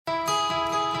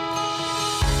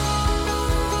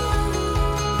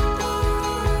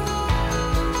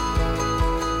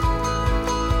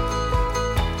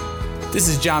This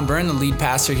is John Byrne, the lead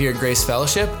pastor here at Grace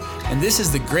Fellowship, and this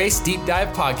is the Grace Deep Dive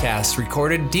podcast,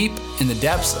 recorded deep in the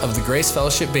depths of the Grace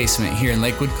Fellowship basement here in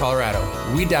Lakewood, Colorado.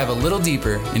 We dive a little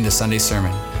deeper into Sunday's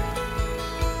sermon.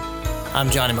 I'm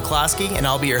Johnny McCloskey, and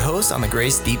I'll be your host on the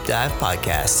Grace Deep Dive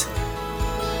podcast.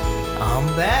 I'm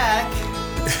back.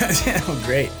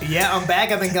 Great. Yeah, I'm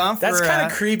back. I've been gone for... That's kind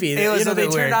of creepy. It was a they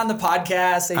bit turned weird. on the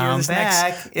podcast, they hear this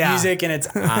next music, and it's,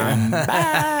 I'm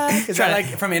back. Is that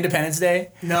like from Independence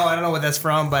Day? No, I don't know what that's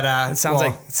from, but... It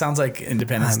sounds like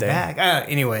Independence Day. I'm back.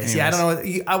 Anyways, yeah, I don't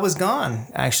know. I was gone,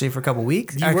 actually, for a couple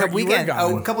weeks. You were gone.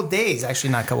 Oh, a couple days, actually,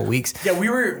 not a couple weeks. Yeah, we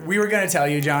were going to tell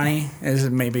you, Johnny, this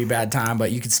is maybe a bad time,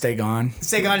 but you could stay gone.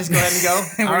 Stay gone, just go ahead and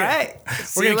go. All right.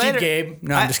 We're going to keep Gabe.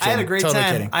 No, I'm just kidding. I had a great totally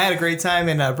time. Kidding. I had a great time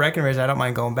in Breckenridge. I don't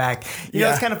mind going back. You know,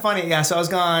 it's kind of funny. Yeah, so I was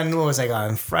gone, what was I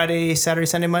gone? Friday, Saturday,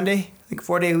 Sunday, Monday? Like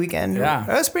 4-day weekend. Yeah. It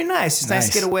was pretty nice. It's nice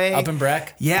to get away. Up in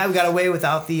Breck? Yeah, we got away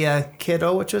without the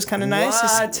kiddo, which was kind of nice.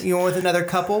 What? Just, with another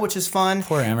couple, which is fun.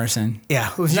 Poor Emerson.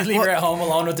 Yeah. It was Did you leave her at home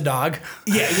alone with the dog?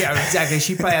 Yeah, exactly.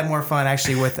 She probably had more fun,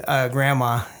 actually, with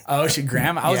grandma. Oh, she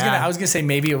grandma. I was gonna say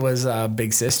maybe it was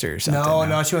big sister or something.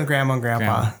 No, she went grandma and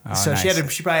grandpa. Oh, so nice.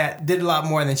 she probably did a lot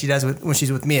more than she does when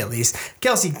she's with me, at least.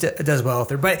 Kelsey does well with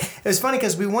her. But it was funny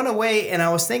because we went away, and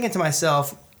I was thinking to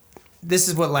myself, this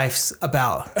is what life's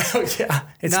about. Oh, yeah.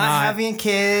 It's not having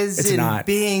kids and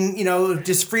being,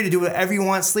 just free to do whatever you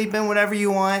want, sleep in whatever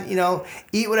you want,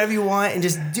 eat whatever you want, and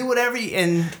just do whatever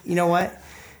and you know what?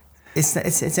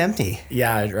 It's empty.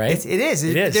 Yeah, right? It is.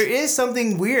 There is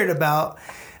something weird about...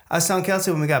 I was telling Kelsey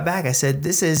when we got back, I said,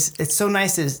 it's so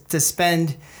nice to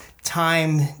spend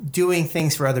time doing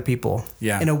things for other people.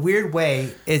 Yeah. In a weird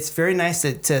way, it's very nice to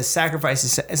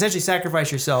essentially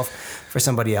sacrifice yourself for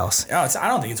somebody else. Oh, I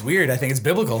don't think it's weird. I think it's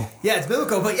biblical. Yeah, it's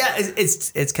biblical, but yeah,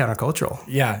 it's countercultural.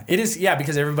 Yeah, it is. Yeah,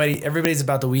 because everybody's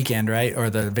about the weekend, right?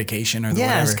 Or the vacation or the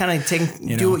whatever. Yeah, it's kind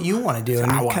of do what you want to do. So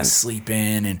and I want to sleep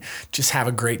in and just have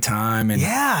a great time. And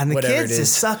the kids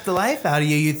just suck the life out of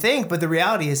you, you think, but the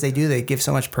reality is they give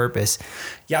so much purpose.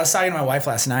 Yeah, I was talking to my wife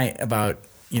last night about,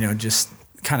 just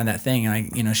kind of that thing.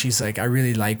 Like, she's like, I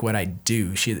really like what I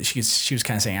do. She was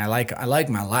kind of saying, I like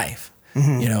my life.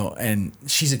 Mm-hmm. And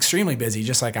she's extremely busy,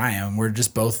 just like I am. We're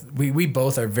just we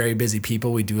both are very busy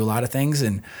people. We do a lot of things,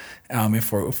 and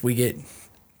if we get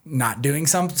not doing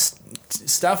some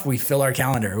stuff, we fill our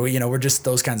calendar. We're just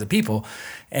those kinds of people.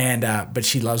 And but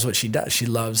she loves what she does. She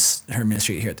loves her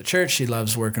ministry here at the church. She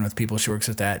loves working with people. She works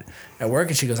with that at work,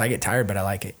 and she goes, I get tired, but I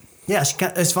like it. Yeah,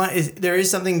 it's fun. There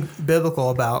is something biblical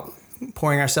about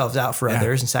pouring ourselves out for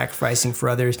others and sacrificing for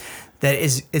others.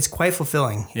 It's quite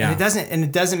fulfilling. Yeah. And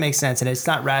it doesn't make sense, and it's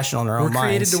not rational in our own minds. We're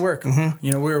created to work.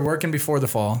 Mm-hmm. We were working before the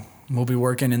fall. We'll be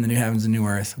working in the new heavens and new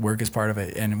earth. Work is part of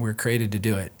it, and we're created to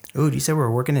do it. Ooh, you said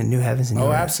we're working in new heavens and new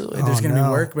earth. Oh, absolutely. There's going to be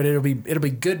work, but it'll be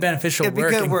good, beneficial work. It'll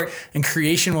be good work. And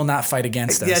creation will not fight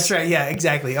against us. That's right. Yeah,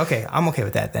 exactly. Okay, I'm okay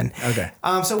with that then. Okay.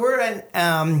 So we're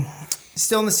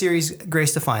still in the series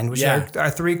Grace Defined, which are our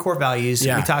 3 core values.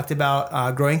 Yeah. We talked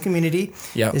about growing community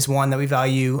is one that we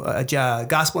value.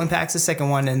 Gospel impact's the second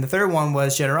one. And the third one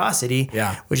was generosity,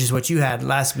 which is what you had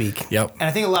last week. Yep. And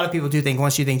I think a lot of people do think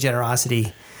once you think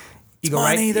generosity, you go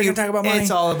money. right. They're going to talk about money. It's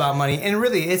all about money. And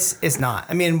really, it's not.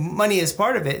 I mean, money is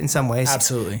part of it in some ways.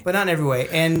 Absolutely. But not in every way.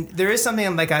 And there is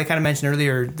something, like I kind of mentioned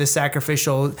earlier, the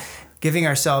sacrificial, giving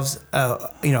ourselves,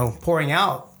 pouring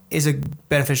out is a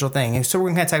beneficial thing. And so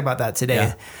we're going to kind of talk about that today.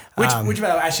 Yeah. Which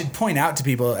I should point out to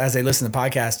people as they listen to the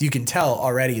podcast, you can tell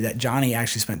already that Johnny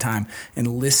actually spent time and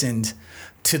listened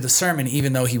to the sermon,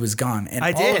 even though he was gone. And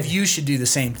all of you should do the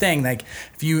same thing. Like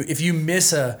if you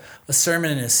miss a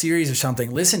sermon in a series or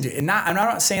something, listen to it. And I'm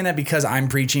not saying that because I'm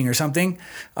preaching or something.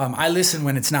 I listen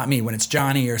when it's not me. When it's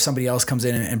Johnny or somebody else comes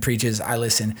in and preaches, I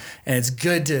listen. And it's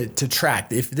good to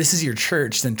track. If this is your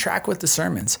church, then track with the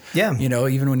sermons. Yeah.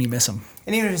 Even when you miss them.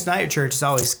 And even if it's not your church, it's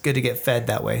always good to get fed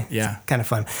that way. Yeah. It's kind of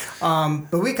fun.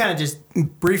 But we kind of just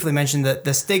briefly mentioned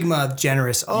the stigma of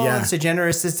generous. It's a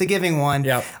generous, it's the giving one.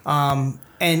 Yep.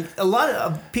 And a lot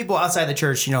of people outside the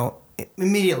church,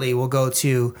 immediately will go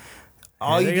to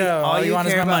all you want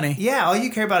is my money. Yeah, all you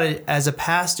care about it as a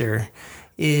pastor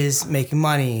is making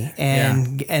money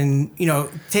and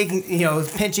taking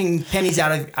pinching pennies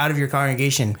out of your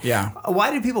congregation. Yeah.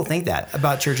 Why do people think that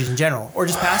about churches in general or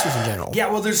just pastors in general? Yeah,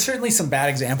 well, there's certainly some bad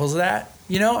examples of that.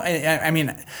 I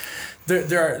mean,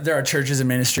 there are churches and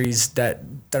ministries that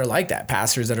are like that,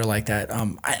 pastors that are like that.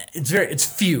 It's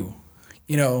few.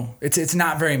 you know, it's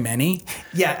not very many.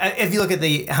 Yeah, if you look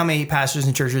at how many pastors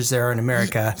and churches there are in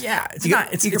America. Yeah, it's you,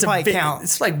 not. It's, you it's can a probably bit, count.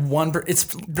 It's like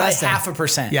it's like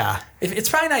 0.5%. Yeah, it's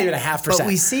probably not even 0.5%. But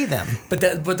we see them. But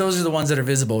those are the ones that are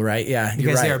visible, right? Yeah,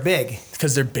 because they are big.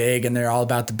 Because they're big and they're all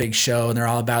about the big show and they're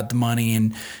all about the money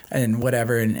and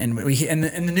whatever. And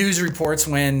the news reports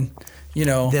when, you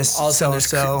know, this all of a sudden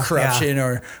there's corruption,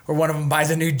 yeah. or one of them buys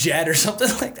a new jet or something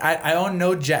like that. I own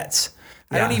no jets.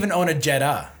 Yeah. I don't even own a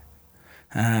Jetta.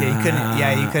 You couldn't.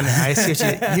 I see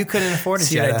what you couldn't afford a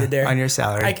Jetta. I did there? On your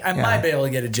salary. I might be able to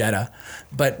get a Jetta,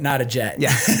 but not a jet.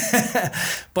 Yeah.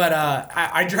 But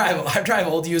I drive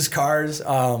old used cars.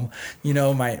 You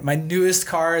know, my newest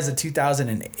car is a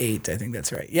 2008. I think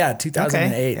that's right. Yeah, 2008.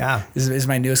 Okay. Yeah. Is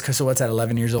my newest car. So what's that?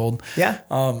 11 years old. Yeah.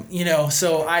 You know,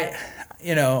 so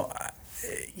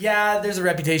there's a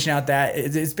reputation out that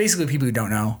it's basically people who don't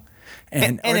know.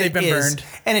 And or they've been burned.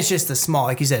 And it's just the small,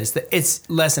 like you said, it's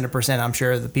less than 1%, I'm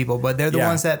sure, of the people, but they're the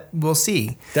ones that we'll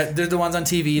see. They're the ones on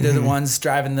TV. They're the ones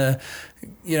driving the,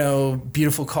 you know,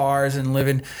 beautiful cars and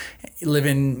living,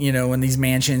 you know, in these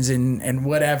mansions and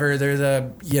whatever. They're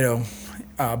the, you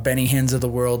know, Benny Hinn's of the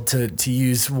world, to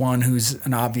use one who's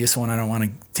an obvious one. I don't want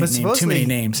to name too many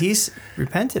names. He's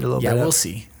repented a little bit. Yeah, we'll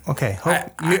see. Okay.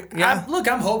 Look,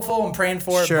 I'm hopeful. I'm praying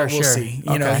for it, but we'll see.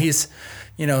 You know, he's...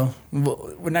 You know,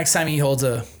 next time he holds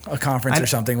a conference or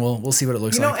something, we'll see what it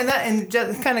looks like. You know, and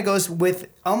that kind of goes with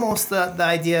almost the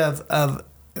idea of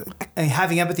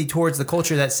having empathy towards the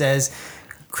culture that says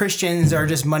Christians are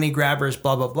just money grabbers,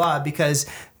 blah, blah, blah, because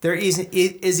there is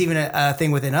even a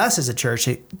thing within us as a church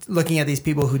looking at these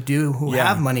people who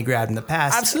have money grabbed in the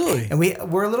past. Absolutely. And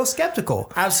we're a little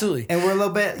skeptical. Absolutely. And we're a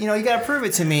little bit, you know, you got to prove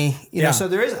it to me. You know, so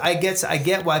there is, I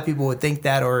get why people would think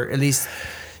that, or at least...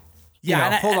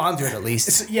 hold on to it at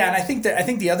least. Yeah, and I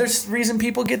think the other reason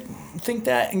people get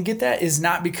that is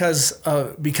not because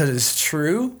it's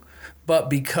true, but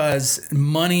because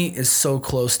money is so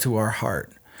close to our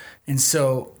heart. And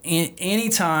so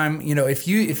anytime, you know, if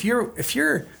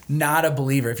you're not a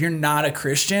believer, if you're not a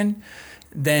Christian,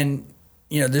 then,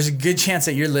 you know, there's a good chance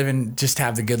that you're living just to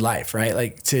have the good life, right?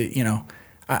 Like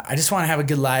I just want to have a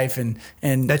good life and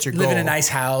that's your live goal. in a nice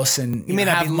house and you may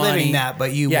not have be money. living that,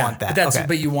 but you want that.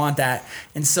 But you want that,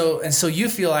 and so you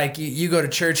feel like you go to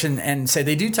church and say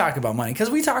they do talk about money, because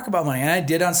we talk about money, and I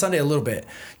did on Sunday a little bit.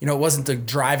 You know, it wasn't the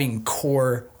driving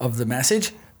core of the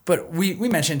message, but we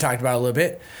mentioned and talked about it a little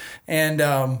bit, and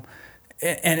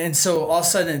so all of a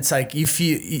sudden it's like you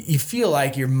feel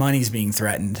like your money's being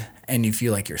threatened. And you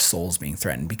feel like your soul's being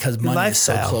threatened because money is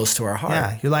so close to our heart.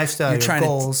 Yeah, your lifestyle, your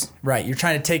goals. Right. You're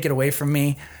trying to take it away from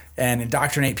me and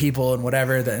indoctrinate people and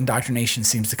whatever. The indoctrination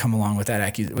seems to come along with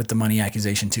that, with the money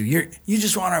accusation too. You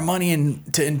just want our money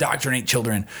and to indoctrinate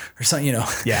children or something, you know.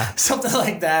 Yeah. Something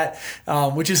like that,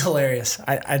 which is hilarious.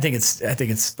 I think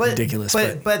it's ridiculous.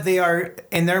 But they are,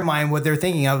 in their mind, what they're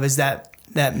thinking of is that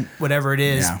whatever it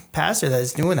is, pastor that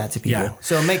is doing that to people. Yeah.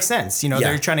 So it makes sense. You know,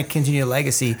 they're trying to continue a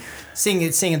legacy, seeing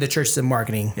the church as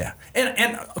marketing. Yeah.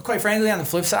 And quite frankly, on the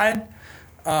flip side,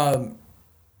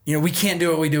 you know, we can't do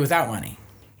what we do without money.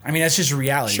 I mean, that's just a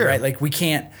reality, right? Like we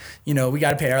can't, you know, we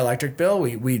got to pay our electric bill.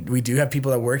 We do have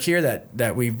people that work here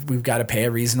that we've got to pay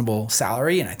a reasonable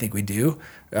salary. And I think we do.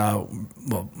 Well,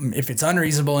 if it's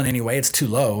unreasonable in any way, it's too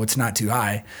low. It's not too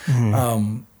high.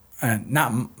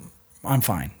 I'm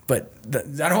fine, but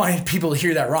I don't want people to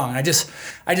hear that wrong. I just,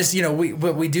 you know,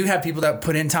 we do have people that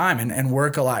put in time and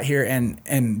work a lot here,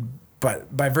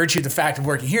 but by virtue of the fact of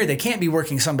working here, they can't be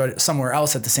working somewhere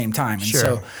else at the same time, and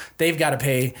so they've got to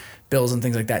pay bills and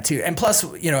things like that too. And plus,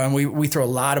 you know, and we throw a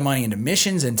lot of money into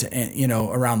missions and you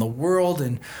know, around the world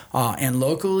and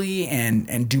locally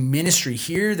and do ministry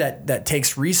here that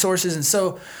takes resources, and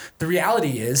so the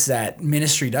reality is that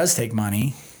ministry does take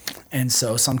money. And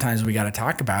so sometimes we got to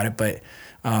talk about it, but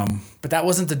that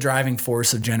wasn't the driving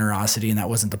force of generosity, and that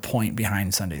wasn't the point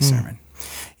behind Sunday's sermon.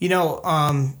 You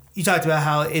know, you talked about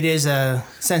how it is a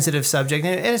sensitive subject,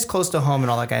 and it's close to home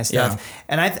and all that kind of stuff.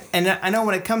 Yeah. And I know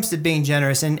when it comes to being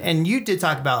generous, and you did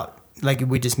talk about, like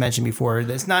we just mentioned before,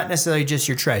 that it's not necessarily just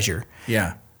your treasure.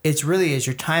 Yeah, it's really is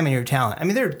your time and your talent. I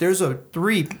mean, there's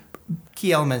three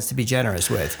key elements to be generous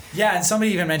with. Yeah, and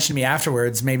somebody even mentioned to me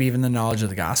afterwards, maybe even the knowledge of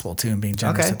the gospel too, and being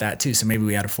generous with that too. So maybe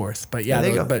we had a fourth. But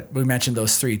but we mentioned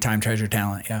those three: time, treasure,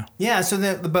 talent. Yeah. Yeah.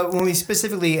 So, but when we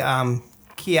specifically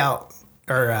key out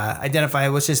or identify,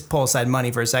 let's just pull aside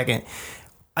money for a second.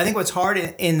 I think what's hard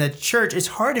in the church, it's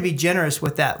hard to be generous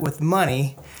with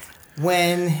money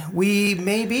when we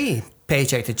may be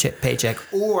paycheck to paycheck,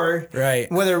 or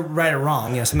whether right or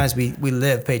wrong. You know, sometimes we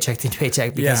live paycheck to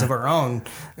paycheck because of our own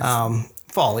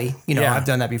folly. You know, I've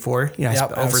done that before. You know,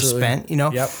 I overspent. You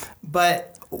know,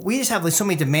 but we just have like so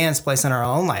many demands placed on our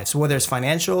own lives, whether it's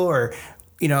financial or,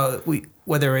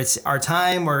 whether it's our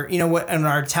time or, and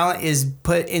our talent is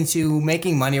put into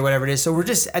making money or whatever it is. So we're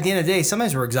just, at the end of the day,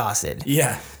 sometimes we're exhausted.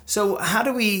 Yeah. So how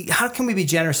can we be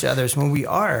generous to others when we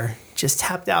are just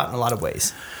tapped out in a lot of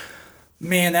ways?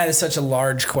 Man, that is such a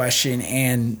large question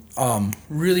and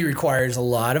really requires a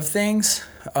lot of things.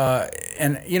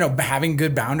 And having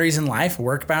good boundaries in life,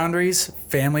 work boundaries,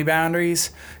 family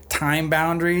boundaries, time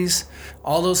boundaries,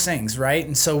 all those things, right?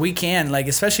 And so we can, like,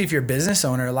 especially if you're a business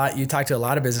owner, you talk to a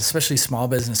lot of business, especially small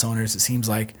business owners, it seems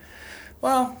like,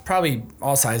 well, probably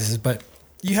all sizes, but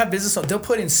you have business owners, they'll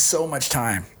put in so much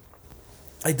time.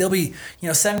 Like they'll be,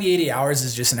 70, 80 hours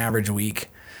is just an average week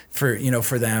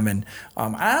for them. And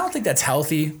I don't think that's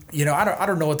healthy. I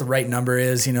don't know what the right number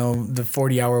is. The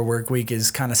 40-hour work week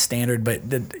is kind of standard, but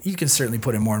you can certainly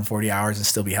put in more than 40 hours and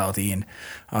still be healthy and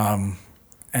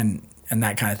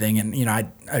that kind of thing. And,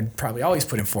 I'd probably always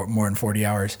put in more than 40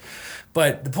 hours.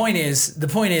 But the point is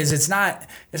it's not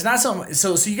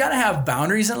so you got to have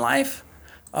boundaries in life.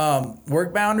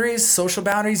 Work boundaries, social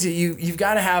boundaries, you've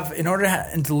got to have in order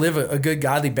to live a good,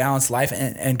 godly, balanced life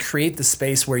and create the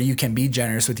space where you can be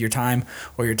generous with your time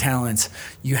or your talents.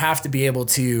 You have to be able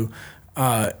to,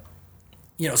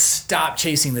 stop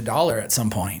chasing the dollar at some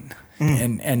point.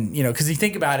 And because you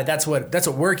think about it, that's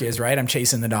what work is, right? I'm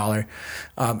chasing the dollar.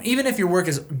 Even if your work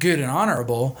is good and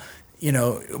honorable,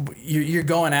 you're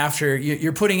going after,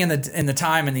 you're putting in the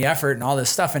time and the effort and all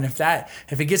this stuff. And if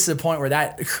it gets to the point where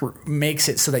that makes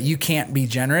it so that you can't be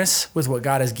generous with what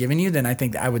God has given you, then I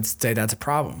think I would say that's a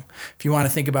problem. If you want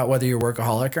to think about whether you're a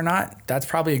workaholic or not, that's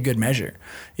probably a good measure.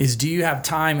 Is do you have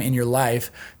time in your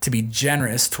life to be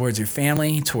generous towards your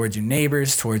family, towards your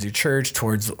neighbors, towards your church,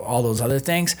 towards all those other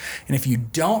things? And if you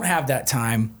don't have that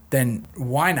time, then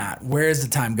why not? Where is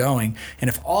the time going? And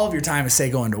if all of your time is,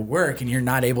 say, going to work and you're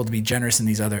not able to be generous in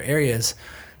these other areas,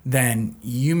 then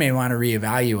you may want to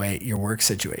reevaluate your work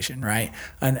situation, right?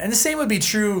 And the same would be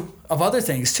true of other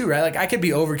things too, right? Like I could be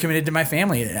overcommitted to my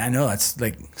family. I know that's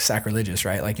like sacrilegious,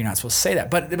 right? Like you're not supposed to say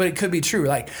that, but it could be true.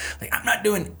 Like I'm not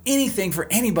doing anything for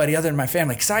anybody other than my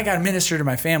family because I got to minister to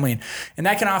my family. And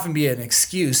that can often be an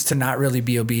excuse to not really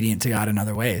be obedient to God in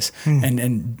other ways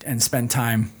and spend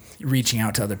time reaching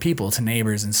out to other people, to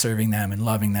neighbors and serving them and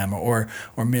loving them or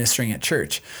ministering at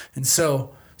church. And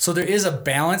so there is a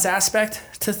balance aspect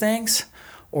to things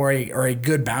or a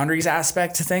good boundaries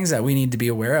aspect to things that we need to be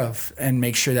aware of and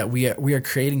make sure that we are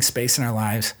creating space in our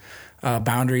lives,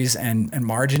 boundaries and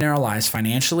margin in our lives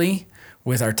financially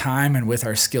with our time and with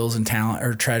our skills and talent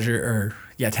or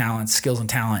talents, skills and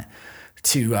talent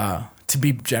to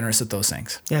be generous with those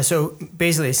things. Yeah. So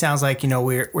basically it sounds like,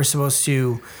 we're supposed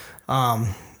to,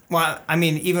 well, I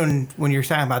mean, even when you're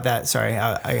talking about that, sorry,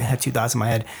 I had two thoughts in my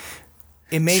head.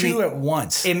 It made Two at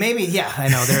once. It made me, yeah, I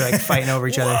know they're like fighting over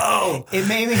each other. Whoa. It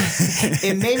made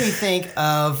me think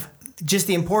of just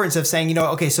the importance of saying,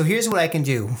 okay, so here's what I can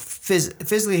do.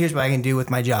 Physically, here's what I can do with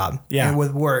my job and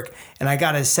with work, and I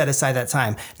got to set aside that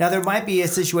time. Now, there might be a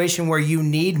situation where you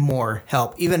need more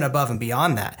help, even above and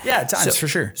beyond that. Yeah, at times, for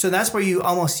sure. So that's where you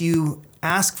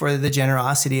ask for the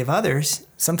generosity of others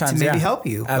sometimes to maybe help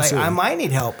you. Absolutely. Like I might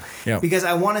need help because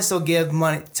I want to still give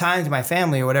time to my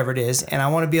family or whatever it is, and I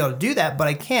want to be able to do that, but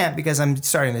I can't because I'm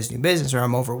starting this new business or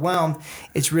I'm overwhelmed.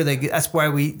 It's really good. That's why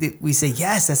we say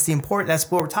yes. That's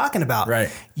what we're talking about.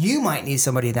 Right. You might need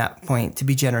somebody at that point to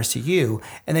be generous to you,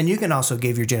 and then you can also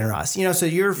give your generosity. So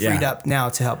you're freed up now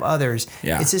to help others.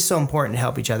 Yeah. It's just so important to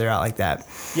help each other out like that.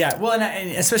 Yeah. Well,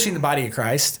 and especially in the body of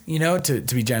Christ, to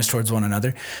be generous towards one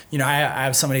another. I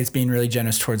have somebody that's being really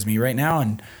generous towards me right now,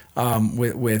 and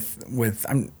with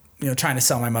I'm trying to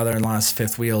sell my mother-in-law's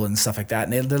fifth wheel and stuff like that,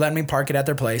 and they're letting me park it at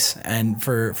their place and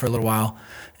for a little while,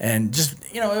 and just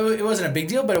it wasn't a big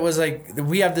deal, but it was like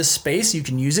we have this space, you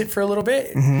can use it for a little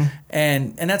bit,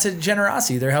 and that's a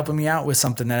generosity. They're helping me out with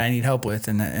something that I need help with,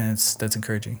 and that's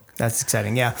encouraging. That's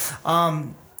exciting. Yeah.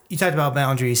 You talked about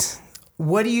boundaries.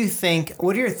 What do you think?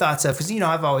 What are your thoughts of? Because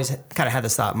I've always kind of had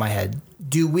this thought in my head.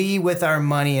 Do we, with our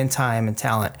money and time and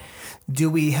talent, do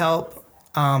we help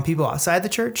people outside the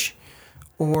church,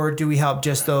 or do we help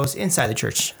just those inside the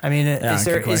church? I mean, are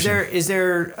there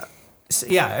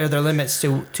limits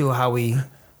to how we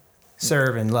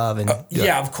serve and love and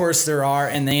yeah, of course there are,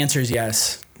 and the answer is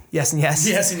yes. Yes and yes.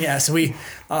 Yes and yes. We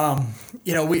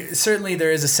we certainly,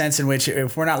 there is a sense in which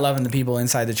if we're not loving the people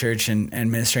inside the church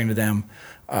and ministering to them,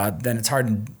 then it's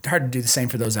hard to do the same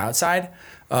for those outside.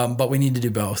 But we need to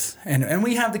do both, and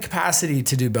we have the capacity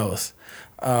to do both.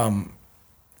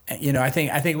 you know, I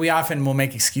think we often will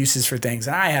make excuses for things,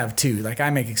 and I have too. Like I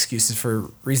make excuses for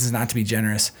reasons not to be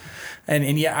generous,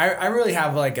 and yeah, I really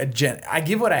have like I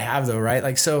give what I have though, right?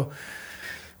 Like so,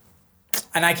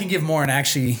 and I can give more. And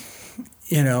actually,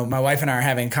 you know, my wife and I are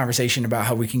having a conversation about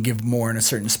how we can give more in a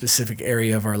certain specific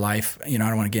area of our life. You know, I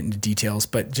don't want to get into details,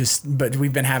 but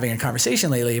we've been having a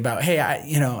conversation lately about, hey,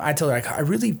 I told her like I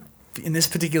really, in this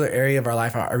particular area of our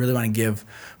life, I really want to give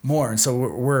more. And so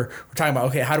we're talking about,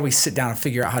 okay, how do we sit down and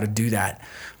figure out how to do that?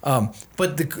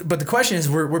 But the question is,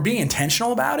 we're being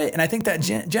intentional about it. And I think that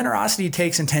generosity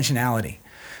takes intentionality.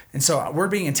 And so we're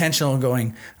being intentional and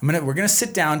going, we're going to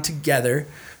sit down together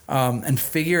and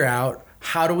figure out,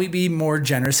 how do we be more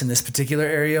generous in this particular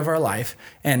area of our life?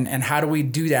 And how do we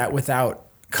do that without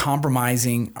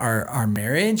compromising our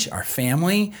marriage, our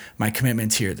family, my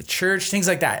commitments here at the church, things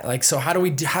like that. Like, so how do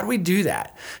we do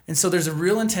that? And so there's a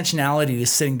real intentionality to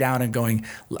sitting down and going,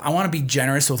 I want to be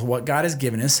generous with what God has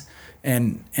given us.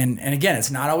 And again,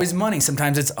 it's not always money.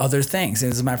 Sometimes it's other things.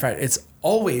 And as a matter of fact, it's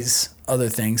always other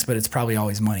things, but it's probably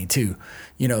always money too.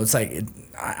 You know, it's like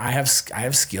I have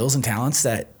skills and talents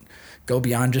that go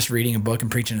beyond just reading a book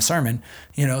and preaching a sermon,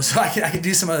 you know, so I could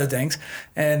do some other things.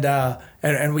 And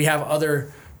we have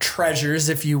other treasures,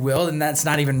 if you will. And that's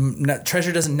not even,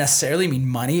 treasure doesn't necessarily mean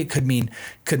money. It could mean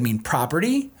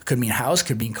property, could mean house,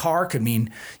 could mean car, could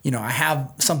mean, you know, I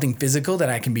have something physical that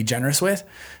I can be generous with,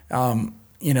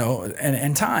 you know,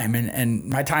 and time. And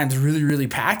my time's really, really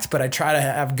packed, but I try to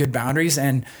have good boundaries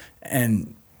and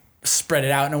spread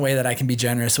it out in a way that I can be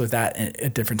generous with that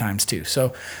at different times too.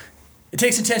 So it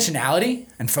takes intentionality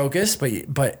and focus,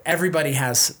 but everybody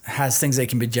has things they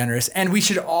can be generous, and we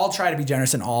should all try to be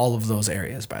generous in all of those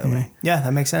areas, by the way. Yeah,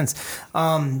 that makes sense.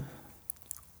 When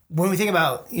we think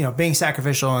about, you know, being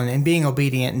sacrificial and being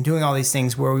obedient and doing all these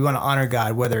things where we want to honor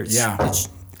God, whether it's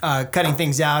cutting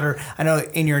things out, or I know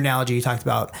in your analogy you talked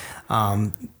about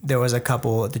there was a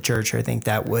couple at the church, I think,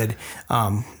 that would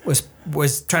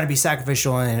was trying to be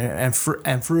sacrificial and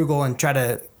frugal and try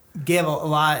to give a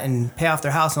lot and pay off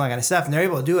their house and all that kind of stuff, and they're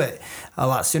able to do it a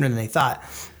lot sooner than they thought.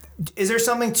 Is there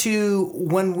something to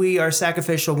when we are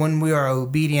sacrificial, when we are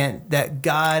obedient, that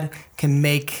God can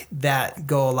make that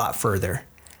go a lot further?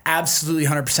 Absolutely,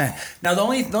 100%. Now, the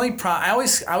only I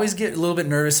always get a little bit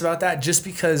nervous about that, just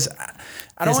because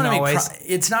I don't want to make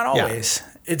it's not always.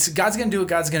 Yeah. It's God's going to do what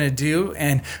God's going to do,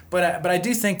 but I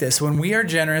do think this, when we are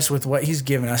generous with what He's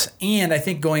given us, and I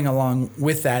think going along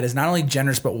with that is not only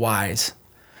generous but wise.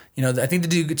 You know, I think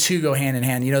the two go hand in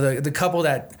hand. You know, the couple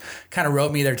that kind of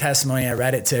wrote me their testimony, I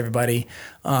read it to everybody.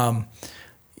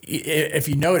 If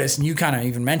you notice, and you kind of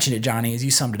even mentioned it, Johnny, as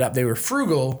you summed it up, they were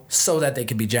frugal so that they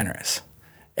could be generous.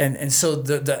 And so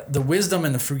the wisdom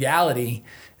and the frugality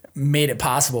made it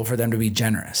possible for them to be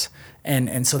generous.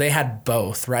 And so they had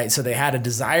both, right? So they had a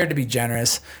desire to be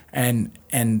generous, and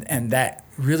that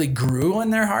really grew in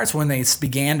their hearts when they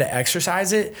began to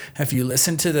exercise it. If you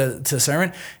listen to the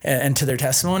sermon and to their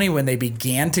testimony, when they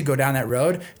began to go down that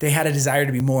road, they had a desire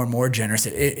to be more and more generous.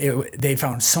 They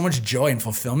found so much joy and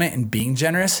fulfillment in being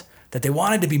generous that they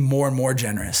wanted to be more and more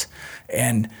generous.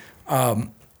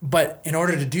 But in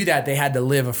order to do that, they had to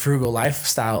live a frugal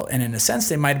lifestyle. And in a sense,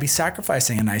 they might be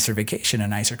sacrificing a nicer vacation, a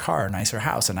nicer car, a nicer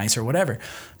house, a nicer whatever.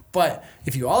 But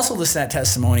if you also listen to that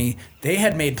testimony, they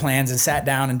had made plans and sat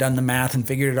down and done the math and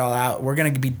figured it all out. We're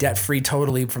going to be debt-free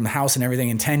totally from the house and everything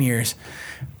in 10 years.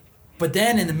 But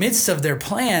then in the midst of their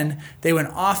plan, they went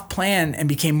off plan and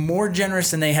became more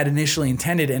generous than they had initially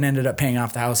intended, and ended up paying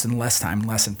off the house in less time,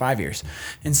 less than 5 years.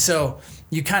 And so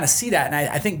you kind of see that. And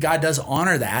I think God does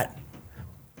honor that,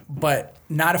 but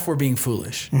not if we're being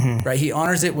foolish, right? He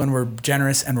honors it when we're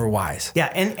generous and we're wise. Yeah,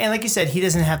 and like you said, He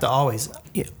doesn't have to always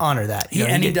honor that.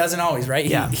 He doesn't always, right?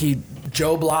 Yeah.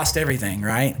 Job lost everything,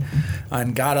 right?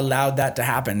 And God allowed that to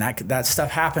happen. That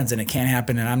stuff happens, and it can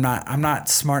happen. And I'm not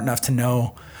smart enough to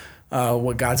know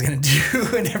what God's going to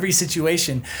do in every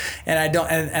situation. And I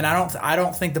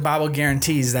don't think the Bible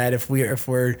guarantees that if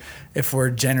we're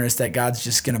generous, that God's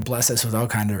just going to bless us with all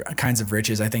kinds of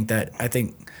riches. I think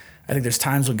there's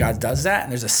times when God does that,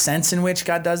 and there's a sense in which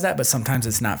God does that, but sometimes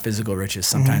it's not physical riches.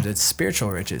 Sometimes it's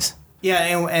spiritual riches.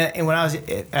 Yeah, and when I was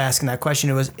asking that question,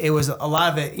 it was a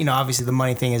lot of it. You know, obviously the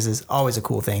money thing is always a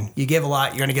cool thing. You give a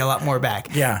lot, you're going to get a lot more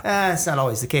back. Yeah, it's not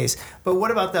always the case. But what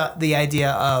about the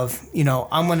idea of, you know,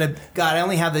 God, I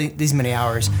only have these many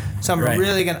hours, so I'm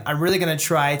really gonna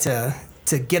try to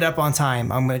get up on time.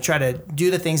 I'm going to try to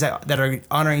do the things that are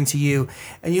honoring to you.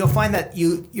 And you'll find that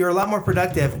you're a lot more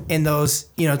productive in those,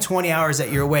 20 hours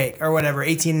that you're awake, or whatever,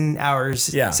 18 hours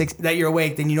that you're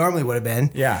awake than you normally would have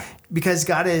been. Yeah. Because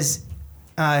God is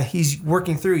he's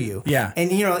working through you. Yeah.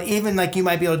 And even like you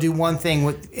might be able to do one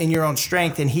thing in your own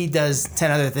strength, and he does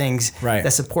 10 other things Right.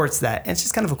 that supports that. And it's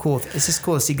just kind of it's just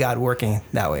cool to see God working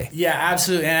that way. Yeah,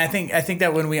 absolutely. And I think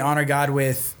that when we honor God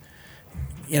with,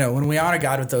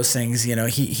 those things,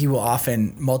 he will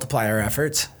often multiply our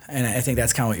efforts. And I think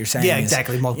that's kind of what you're saying. Yeah,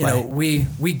 exactly. Multiply.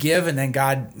 We give, and then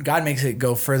God makes it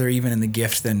go further even in the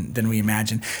gift than we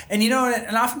imagine. And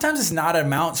and oftentimes it's not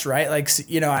amounts, right? Like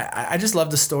I just love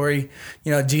the story.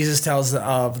 Jesus tells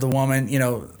of the woman,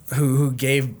 who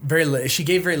gave very little. She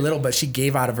gave very little, but she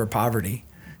gave out of her poverty.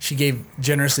 She gave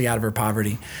generously out of her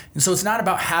poverty. And so it's not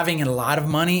about having a lot of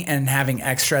money and having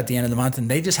extra at the end of the month, and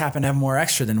they just happen to have more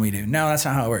extra than we do. No, that's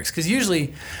not how it works. Because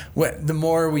usually the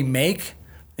more we make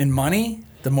in money,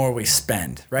 the more we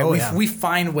spend, right? We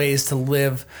find ways to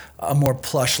live a more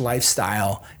plush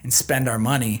lifestyle and spend our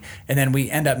money, and then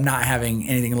we end up not having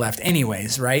anything left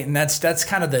anyways, right? And that's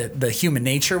kind of the human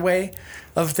nature way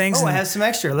of things. I have some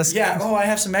extra. I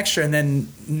have some extra, and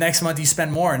then next month you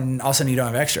spend more, and all of a sudden you don't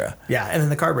have extra. Yeah, and then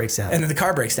the car breaks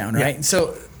down. Right? And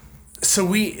so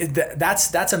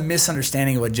that's a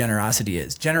misunderstanding of what generosity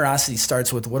is. Generosity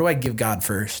starts with, what do I give God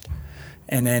first?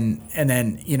 And then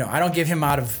I don't give him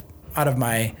out of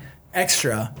my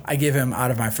extra, I give him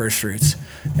out of my first fruits.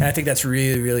 And I think that's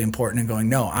really, really important in going,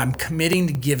 no, I'm committing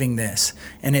to giving this.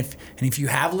 And if you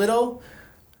have little,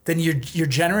 then you're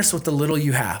generous with the little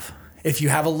you have. If you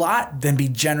have a lot, then be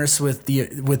generous with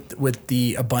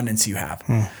the abundance you have.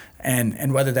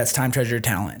 And whether that's time, treasure, or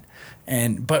talent.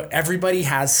 But everybody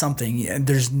has something. And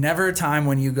there's never a time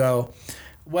when you go,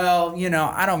 well,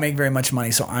 I don't make very much money,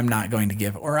 so I'm not going to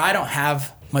give. Or I don't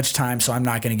have much time, so I'm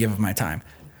not going to give of my time.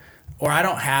 Or I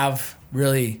don't have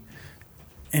really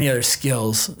any other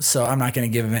skills, so I'm not going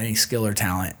to give them any skill or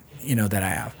talent, that I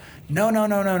have. No.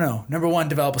 Number one,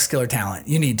 develop a skill or talent.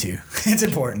 You need to. It's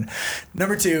important.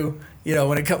 Number two,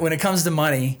 when it comes to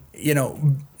money,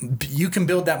 you can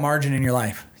build that margin in your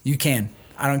life. You can.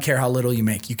 I don't care how little you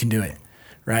make. You can do it,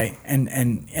 right?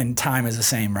 And time is the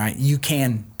same, right? You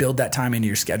can build that time into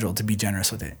your schedule to be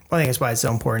generous with it. I think that's why it's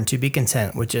so important to be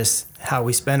content with just how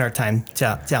we spend our time,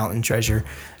 talent, and treasure.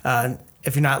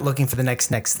 If you're not looking for the next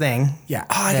thing. Yeah.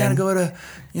 I got to go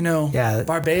to,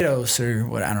 Barbados or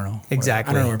what, I don't know. Exactly.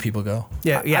 I don't know where people go.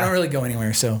 Yeah. I don't really go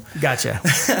anywhere, so. Gotcha.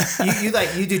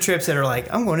 you do trips that are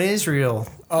like, I'm going to Israel.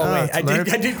 Oh, wait. I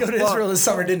did go to Israel this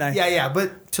summer, didn't I? Yeah.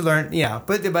 But to learn,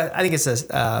 But I think it's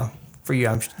for you,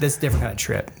 that's a different kind of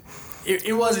trip.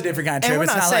 It was a different kind of trip.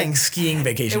 It's not like skiing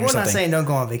vacation or something. something. We're not saying don't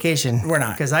go on vacation. We're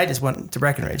not. Because I just went to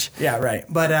Breckenridge. Yeah, right.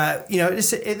 But,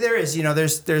 there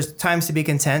is, there's times to be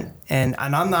content. And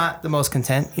I'm not the most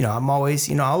content. I'm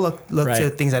always, I'll look to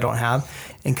things I don't have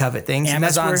and covet things.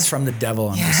 Amazon's and that's from the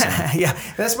devil. Yeah.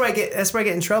 That's where I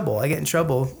get in trouble. I get in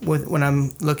trouble when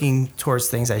I'm looking towards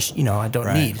things I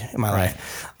don't need in my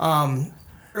life.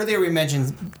 Earlier we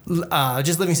mentioned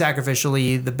just living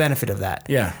sacrificially, the benefit of that.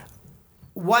 Yeah.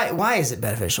 Why is it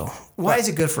beneficial? Why is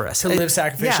it good for us to live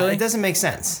sacrificially? Yeah, it doesn't make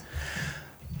sense.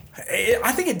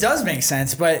 I think it does make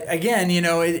sense, but again,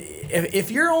 if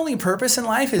your only purpose in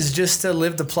life is just to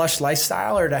live the plush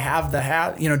lifestyle or to have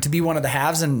to be one of the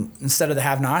haves instead of the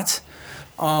have-nots,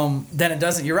 then it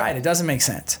doesn't. You're right; it doesn't make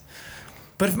sense.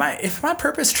 But if my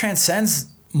purpose transcends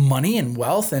money and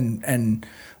wealth and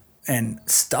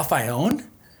stuff I own,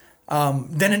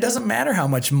 then it doesn't matter how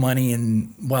much money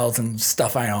and wealth and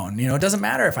stuff I own. It doesn't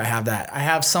matter if I have that. I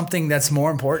have something that's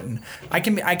more important. I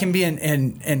can be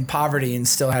in poverty and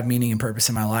still have meaning and purpose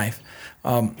in my life.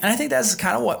 And I think that's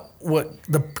kind of what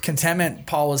the contentment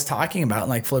Paul was talking about in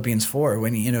like Philippians 4,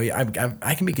 when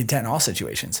I can be content in all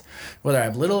situations, whether I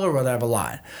have little or whether I have a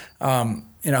lot.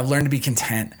 I've learned to be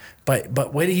content,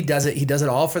 but when he does it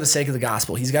all for the sake of the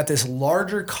gospel. He's got this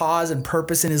larger cause and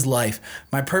purpose in his life.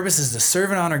 My purpose is to serve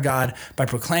and honor God by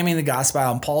proclaiming the gospel.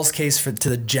 In Paul's case, to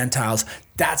the Gentiles,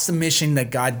 that's the mission that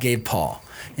God gave Paul.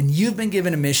 And you've been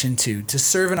given a mission to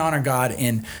serve and honor God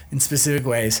in specific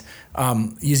ways,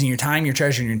 using your time, your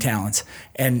treasure, and your talents.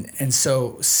 And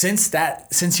so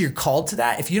since you're called to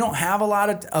that, if you don't have a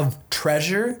lot of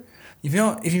treasure,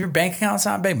 if your bank account's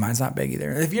not big, mine's not big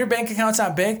either. If your bank account's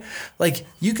not big, like,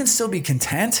 you can still be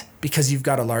content because you've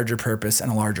got a larger purpose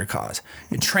and a larger cause.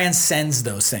 It transcends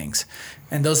those things,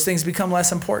 and those things become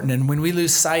less important. And when we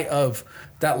lose sight of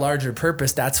that larger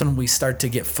purpose, that's when we start to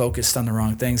get focused on the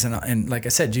wrong things. And like I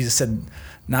said, Jesus said,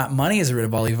 not money is the root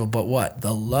of all evil, but what?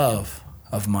 The love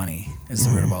of money is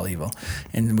the root of all evil.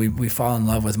 And we fall in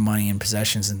love with money and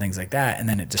possessions and things like that, and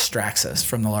then it distracts us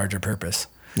from the larger purpose.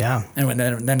 Yeah. And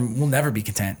then we'll never be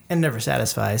content. And never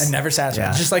satisfies. And never satisfied.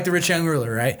 Yeah. Just like the rich young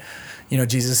ruler, right?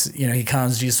 Jesus, he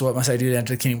comes, Jesus, what must I do to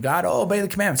enter the kingdom of God? Oh, obey the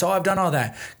commandments. Oh, I've done all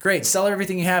that. Great. Sell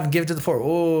everything you have and give it to the poor.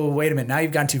 Oh, wait a minute. Now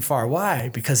you've gone too far. Why?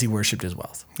 Because he worshiped his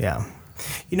wealth. Yeah.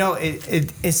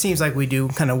 It seems like we do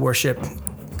kind of worship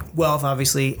wealth,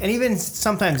 obviously, and even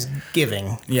sometimes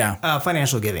giving. Yeah.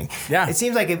 Financial giving. Yeah. It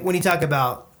seems like when you talk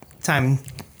about time,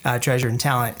 treasure, and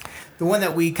talent, the one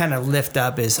that we kind of lift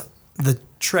up is the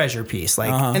treasure piece.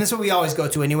 And that's what we always go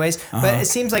to anyways. But it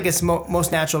seems like it's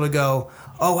most natural to go,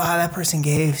 oh, wow, that person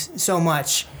gave so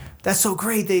much. That's so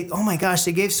great. Oh my gosh,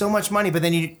 they gave so much money. But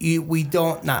then we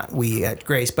don't, not we at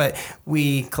Grace, but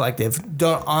we collective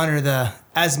don't honor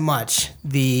as much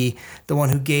the one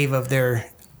who gave of their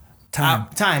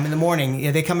time in the morning.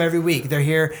 Yeah, they come every week. They're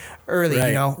here early,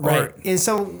 right, right. And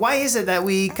so why is it that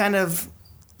we kind of,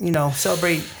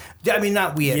 celebrate? I mean,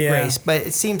 not we at Grace, but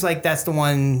it seems like that's the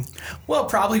one. Well,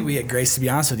 probably we at Grace, to be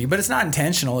honest with you, but it's not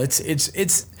intentional. It's just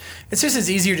it's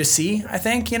easier to see. I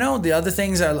think the other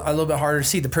things are a little bit harder to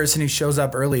see. The person who shows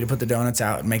up early to put the donuts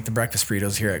out and make the breakfast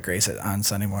burritos here at Grace on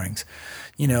Sunday mornings,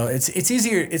 it's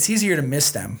easier to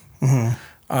miss them. Mm-hmm.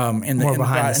 More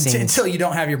behind the scenes until you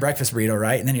don't have your breakfast burrito,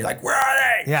 right? And then you're like, where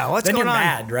are they? Yeah, what's then going on? Then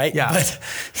you're mad, right? Yeah. But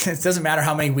it doesn't matter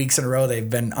how many weeks in a row they've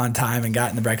been on time and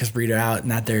gotten the breakfast burrito out,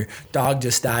 and that their dog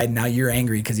just died, and now you're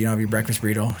angry because you don't have your breakfast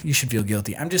burrito. You should feel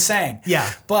guilty. I'm just saying.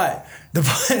 Yeah. But the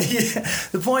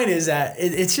point is that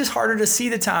it's just harder to see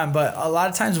the time. But a lot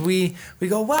of times we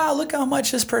go, wow, look how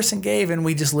much this person gave, and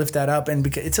we just lift that up, and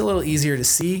it's a little easier to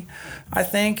see, I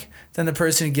think, than the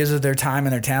person who gives of their time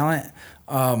and their talent.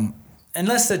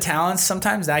 Unless the talents,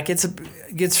 sometimes that gets a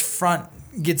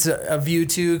view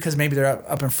too, because maybe they're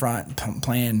up in front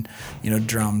playing,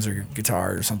 drums or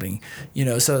guitar or something,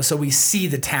 So we see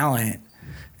the talent,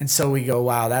 and so we go,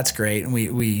 wow, that's great, and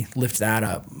we lift that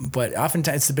up. But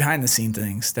oftentimes it's the behind the scene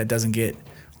things that doesn't get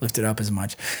lifted up as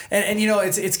much. And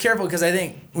it's careful, because I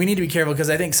think we need to be careful, because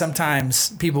I think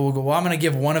sometimes people will go, well, I'm going to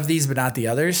give one of these but not the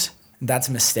others. That's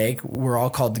a mistake. We're all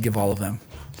called to give all of them.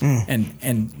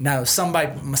 And now some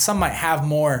might have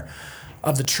more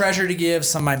of the treasure to give,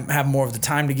 some might have more of the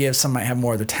time to give, some might have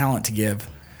more of the talent to give,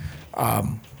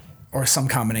 or some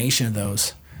combination of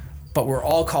those. But we're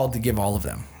all called to give all of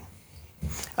them.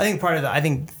 I think part of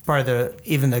the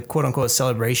even the quote unquote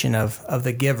celebration of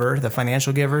the giver, the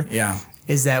financial giver,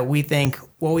 is that we think,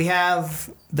 well, we have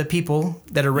the people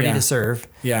that are ready to serve,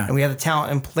 and we have the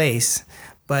talent in place.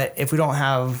 But if we don't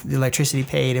have the electricity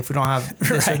paid, if we don't have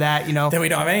this or that, then we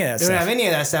don't have any of that stuff. We don't have any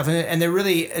of that stuff. And they're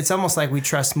really, it's almost like we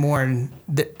trust more, and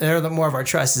more of our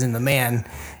trust is in the man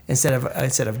instead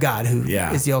of God, who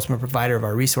is the ultimate provider of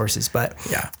our resources. But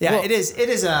well, it is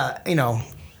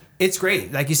it's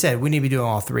great. Like you said, we need to be doing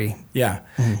all three. Yeah.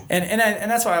 Mm-hmm. And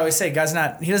that's why I always say, God's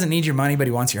he doesn't need your money, but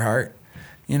he wants your heart.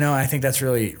 I think that's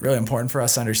really, really important for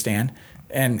us to understand.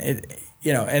 And it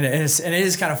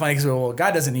is kind of funny, because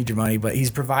God doesn't need your money, but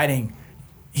he's providing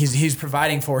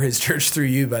for his church through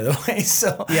you, by the way.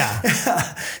 So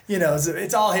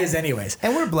it's all his anyways.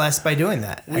 And we're blessed by doing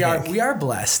that. We are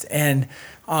blessed. And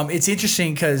it's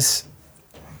interesting because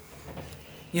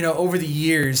over the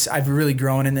years I've really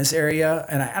grown in this area,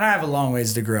 and I have a long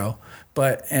ways to grow,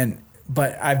 but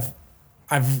I've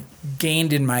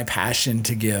gained in my passion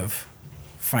to give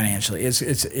financially.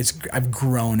 I've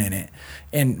grown in it,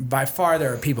 and by far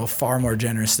there are people far more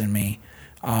generous than me.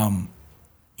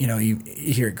 You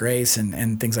hear at Grace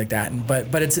and things like that,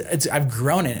 but it's I've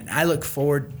grown in it. I look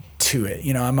forward to it.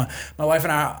 My wife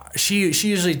and I, she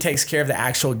usually takes care of the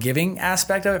actual giving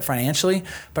aspect of it financially,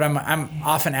 but I'm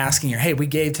often asking her, hey, we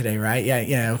gave today, right?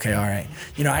 Yeah, okay, all right.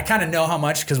 I kind of know how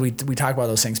much, because we talk about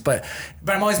those things, but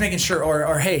I'm always making sure,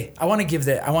 or hey, I want to give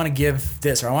that, I want to give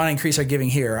this, or I want to increase our giving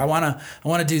here, I want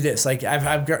to do this. Like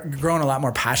I've grown a lot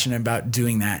more passionate about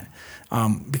doing that,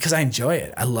 because I enjoy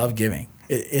it. I love giving.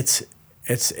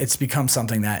 It's become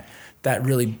something that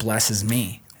really blesses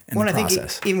me. Well, I think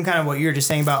even kind of what you're just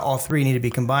saying about all three need to be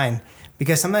combined,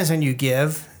 because sometimes when you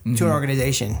give to an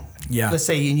organization, let's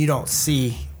say you don't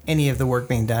see any of the work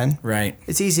being done, right?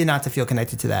 It's easy not to feel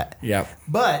connected to that. Yep.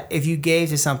 But if you gave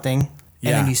to something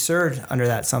and then you served under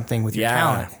that something with your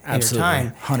talent and your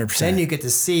time, 100%, then you get to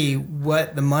see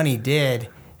what the money did,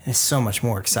 and it's so much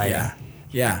more exciting.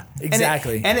 Yeah,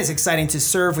 exactly. And it's exciting to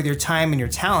serve with your time and your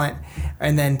talent,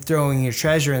 and then throwing your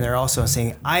treasure in there also, and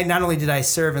saying, not only did I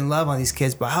serve and love on these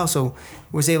kids, but I also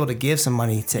was able to give some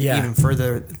money to even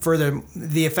further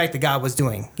the effect that God was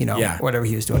doing, whatever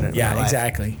he was doing in my life.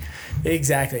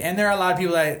 Exactly. And there are a lot of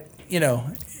people that,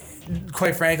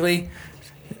 quite frankly,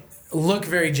 look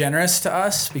very generous to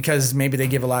us because maybe they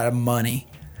give a lot of money.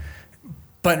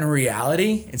 But in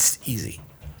reality, it's easy.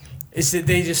 It's that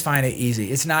they just find it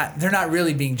easy. They're not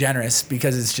really being generous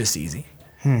because it's just easy.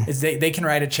 It's they can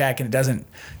write a check and it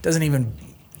doesn't even,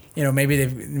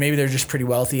 maybe they're just pretty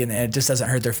wealthy and it just doesn't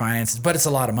hurt their finances, but it's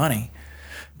a lot of money.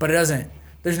 But it doesn't.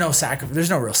 There's no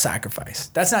real sacrifice.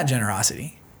 That's not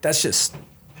generosity. That's just,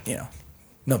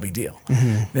 no big deal.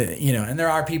 And there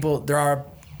are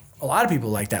a lot of people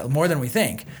like that, more than we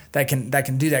think, that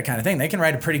can do that kind of thing. They can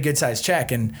write a pretty good sized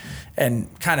check and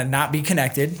kind of not be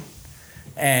connected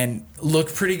and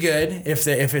look pretty good if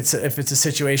it's a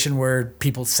situation where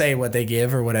people say what they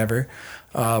give or whatever.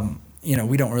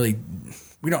 We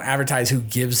don't advertise who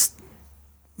gives,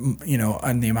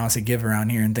 on the amounts they give around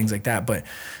here and things like that. But,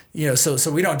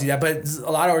 so we don't do that. But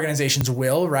a lot of organizations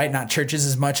will, right? Not churches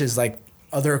as much as like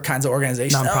other kinds of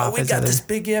organizations. Nonprofits, we got this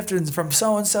big gift from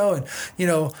so-and-so and,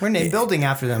 we're named building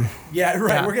after them. Yeah,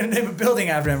 right. Yeah. We're going to name a building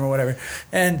after them or whatever.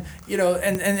 And,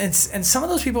 and some of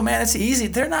those people, man, it's easy.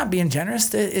 They're not being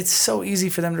generous. It's so easy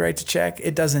for them to write the check.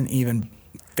 It doesn't even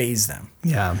faze them.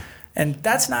 Yeah. And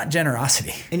that's not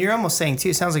generosity. And you're almost saying, too,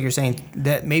 it sounds like you're saying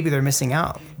that maybe they're missing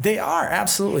out. They are,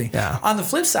 absolutely. Yeah. On the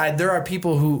flip side, there are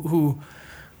people who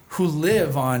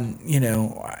live on,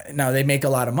 now they make a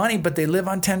lot of money, but they live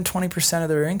on 10, 20% of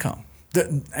their income.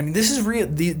 This is real.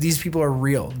 These people are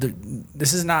real.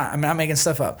 This is not, I'm not making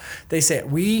stuff up. They say,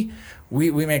 we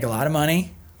make a lot of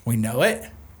money. We know it.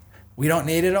 We don't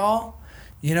need it all.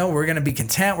 We're going to be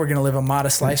content. We're going to live a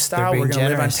modest lifestyle. We're going to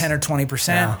live on 10 or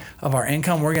 20% of our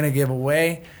income. We're going to give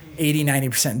away 80,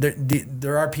 90%.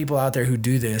 There are people out there who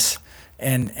do this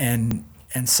and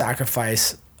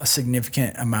sacrifice a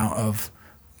significant amount of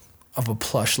a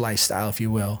plush lifestyle, if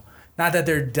you will. Not that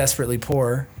they're desperately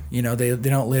poor. They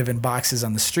don't live in boxes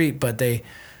on the street, but they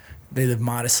live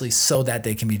modestly so that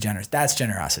they can be generous. That's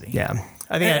generosity. Yeah.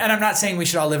 And I'm not saying we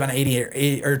should all live on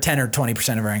 80 or 10 or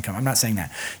 20% of our income. I'm not saying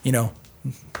that.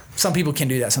 Some people can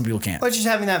do that. Some people can't. Well, just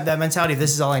having that mentality,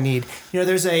 this is all I need.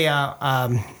 There's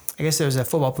I guess there's a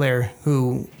football player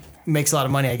who makes a lot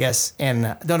of money, I guess, and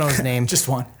I don't know his name. Just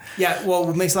one. Yeah,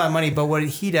 well, makes a lot of money, but what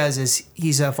he does is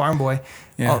he's a farm boy.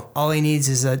 Yeah. All he needs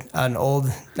is an old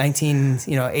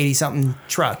 80-something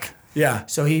truck. Yeah.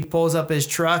 So he pulls up his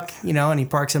truck, and he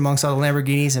parks amongst all the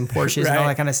Lamborghinis and Porsches and all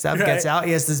that kind of stuff. Right. Gets out.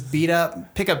 He has this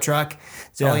beat-up pickup truck.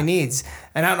 That's all he needs.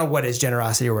 And I don't know what his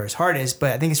generosity or where his heart is,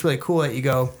 but I think it's really cool that you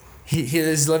go, He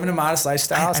is living a modest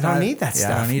lifestyle. I don't need that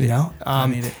stuff. I don't need it. I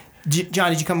don't need it. John,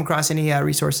 did you come across any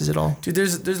resources at all? Dude,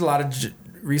 there's a lot of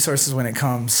resources when it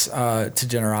comes to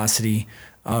generosity.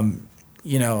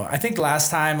 I think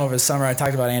last time over the summer I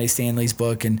talked about Andy Stanley's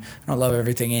book, and I don't love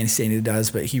everything Andy Stanley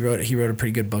does, but he wrote a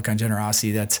pretty good book on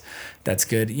generosity. That's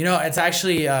good. It's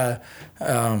actually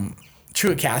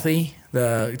Truett Cathy,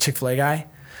 the Chick-fil-A guy.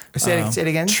 Say it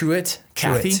again. Truett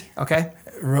Cathy. Okay.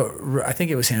 I think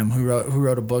it was him who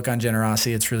wrote a book on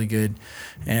generosity. It's really good,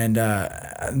 and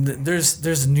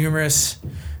there's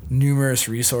numerous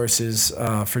resources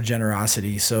for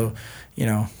generosity. So,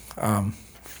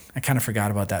 I kind of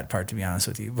forgot about that part, to be honest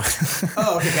with you.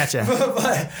 Oh, okay, gotcha.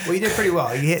 Well, you did pretty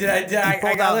well. You hit.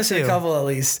 I listed a couple at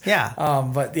least. Yeah.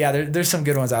 But yeah, there's some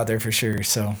good ones out there for sure.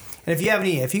 So. And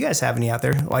if you guys have any out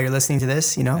there while you're listening to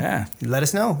this, let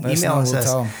us know. Email us.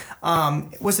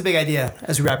 What's the big idea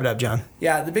as we wrap it up, John?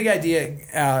 Yeah, the big idea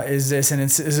is this, and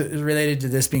it's related to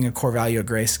this being a core value of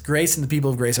grace. Grace and the people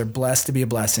of grace are blessed to be a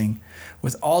blessing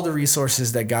with all the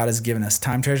resources that God has given us: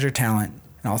 time, treasure, talent,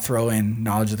 and I'll throw in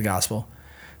knowledge of the gospel.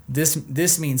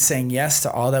 This means saying yes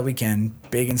to all that we can,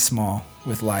 big and small,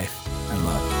 with life and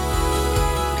love.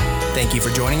 Thank you for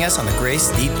joining us on the Grace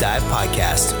Deep Dive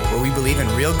Podcast, where we believe in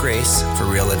real grace for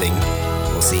real living.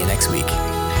 We'll see you next week.